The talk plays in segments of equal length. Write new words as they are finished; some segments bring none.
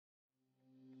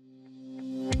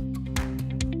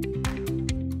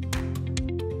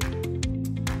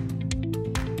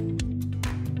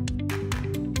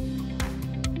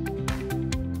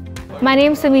My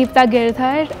name is Sameepta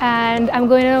Girdhar and I'm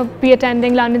going to be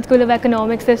attending London School of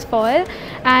Economics this fall,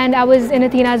 and I was in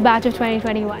Athena's batch of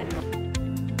 2021.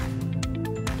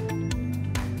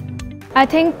 I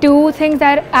think two things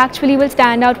that actually will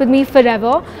stand out with me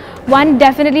forever. One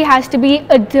definitely has to be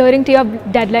adhering to your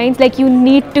deadlines. Like, you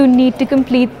need to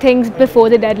complete things before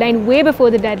the deadline, way before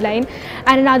the deadline.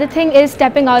 And another thing is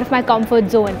stepping out of my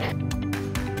comfort zone.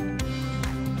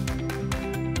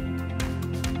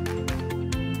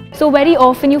 So very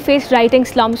often you face writing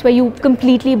slumps where you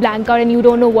completely blank out and you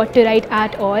don't know what to write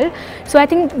at all. So I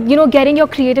think, getting your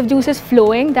creative juices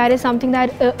flowing, that is something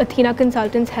that Athena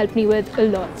consultants helped me with a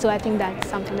lot. So I think that's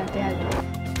something that they helped me with.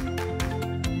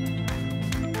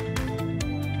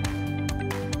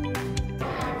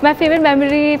 My favorite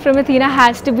memory from Athena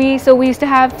has to be, so we used to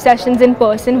have sessions in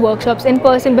person, workshops in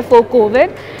person before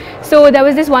COVID. So there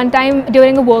was this one time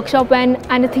during a workshop when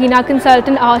an Athena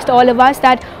consultant asked all of us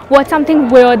that, what's something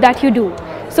weird that you do?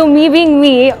 So me being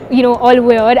me, all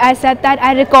weird, I said that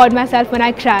I record myself when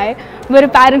I cry, but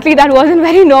apparently that wasn't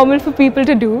very normal for people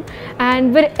to do.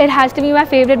 But it has to be my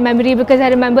favorite memory because I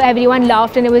remember everyone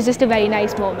laughed and it was just a very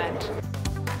nice moment.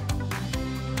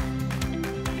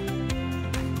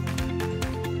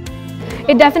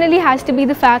 It definitely has to be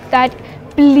the fact that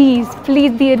please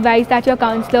the advice that your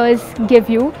counselors give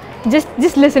you,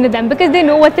 just listen to them because they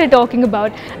know what they're talking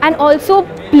about. And also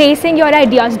placing your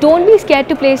ideas. Don't be scared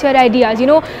to place your ideas.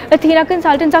 Athena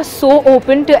consultants are so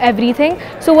open to everything.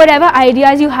 So whatever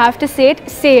ideas you have to say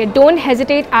it. Don't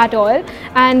hesitate at all.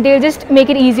 And they'll just make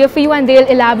it easier for you and they'll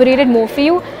elaborate it more for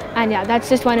you. And yeah, that's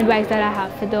just one advice that I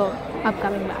have for the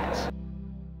upcoming batch.